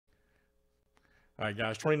All right,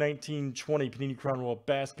 guys, 2019-20 Panini Crown Royal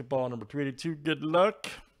Basketball number 382. Good luck.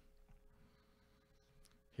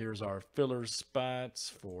 Here's our filler spots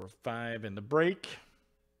for 5 in the break.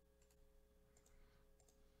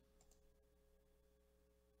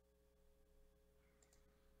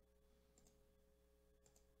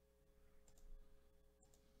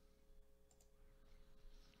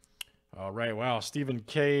 All right, wow, Stephen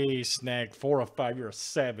K. snagged 4 of 5. You're a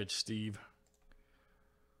savage, Steve.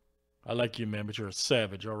 I like you, man, but you're a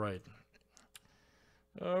savage. All right.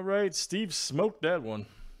 All right, Steve smoked that one.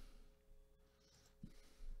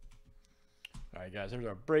 All right, guys, here's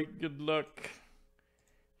our break. Good luck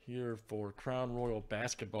here for Crown Royal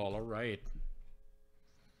Basketball. All right.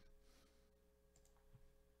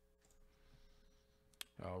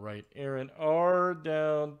 All right, Aaron R.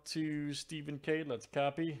 down to Stephen K. Let's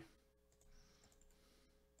copy.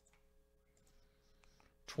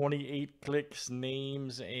 28 clicks,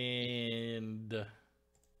 names, and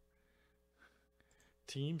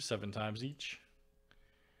teams, 7 times each.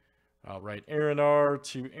 All right, Aaron R.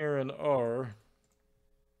 to Aaron R.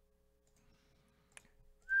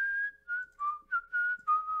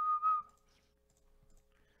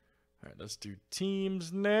 All right, let's do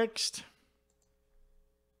teams next.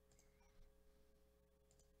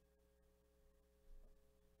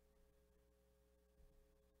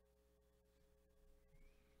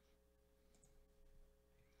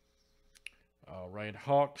 All right,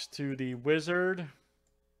 Hawks to the Wizard.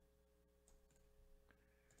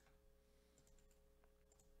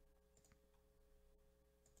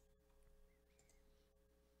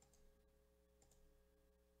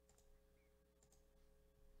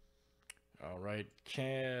 All right,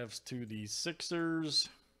 Cavs to the Sixers.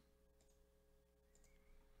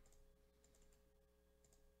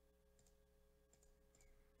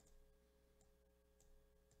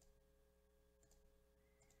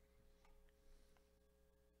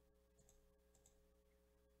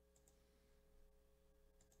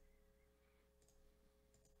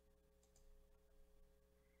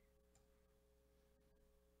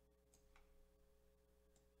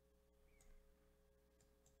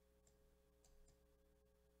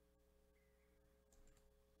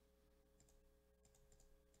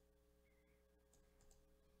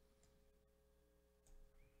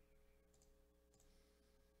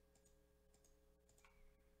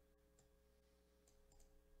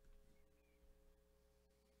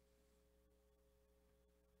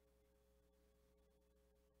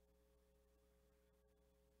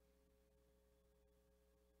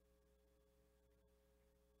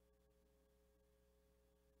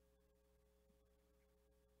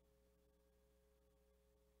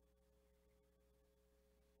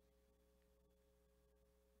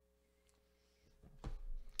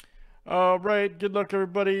 All right, good luck,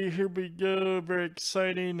 everybody. Here we go. Very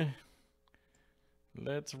exciting.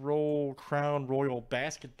 Let's roll Crown Royal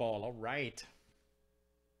Basketball. All right.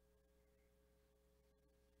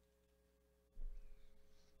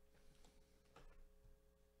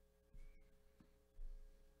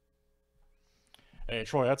 Hey,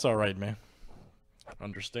 Troy, that's all right, man.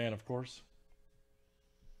 Understand, of course.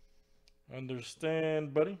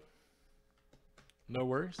 Understand, buddy. No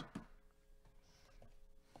worries.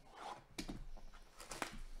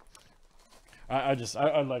 I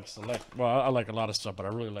like Select. Well, I like a lot of stuff, but I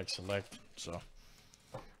really like Select. So,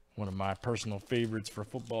 one of my personal favorites for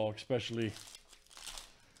football, especially.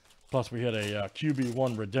 Plus, we had a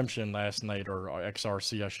QB1 redemption last night, or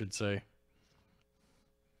XRC, I should say.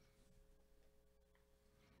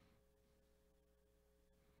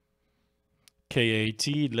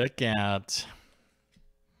 KAT, look out.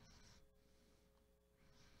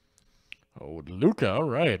 Oh, Luca, all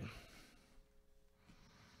right.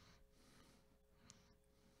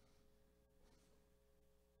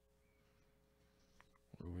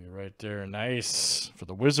 Right there, nice for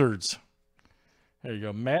the Wizards. There you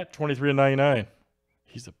go, Matt, 23/99.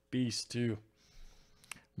 He's a beast too.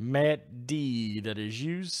 Matt D, that is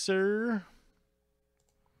you, sir.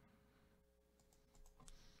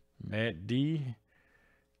 Matt D,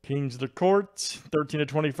 Kings of the Court,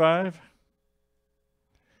 13/25.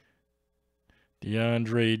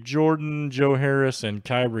 DeAndre Jordan, Joe Harris, and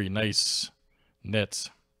Kyrie, nice.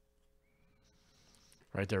 Nets.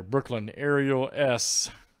 Right there, Brooklyn, Ariel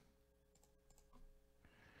S.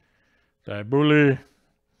 Dibuli.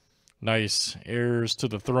 Nice. Heirs to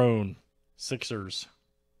the throne. Sixers.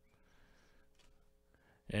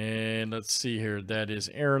 And let's see here. That is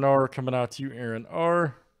Aaron R. coming out to you, Aaron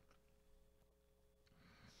R.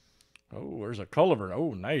 Oh, there's a Culver.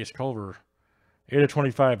 Oh, nice. Culver.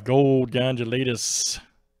 8/25 gold. Gangelatus.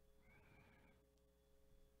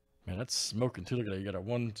 Man, that's smoking too. Look at that. You got a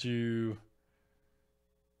 1, 2,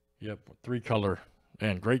 Yep, 3-color.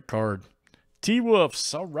 And great card.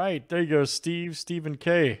 T-Wolves. All right, there you go, Stephen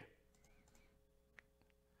K.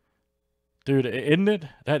 Dude, isn't it?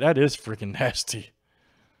 That is freaking nasty.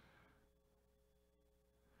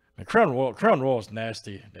 And Crown Royale is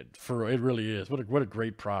nasty. It really is. What a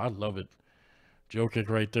great prize. I love it. Jokic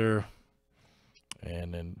right there.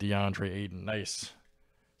 And then DeAndre Ayton. Nice.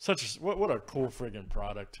 What a cool friggin'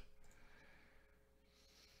 product.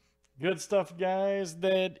 Good stuff, guys.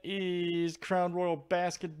 That is Crown Royale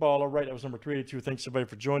Basketball. All right, that was number 382. Thanks, everybody,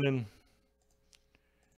 for joining.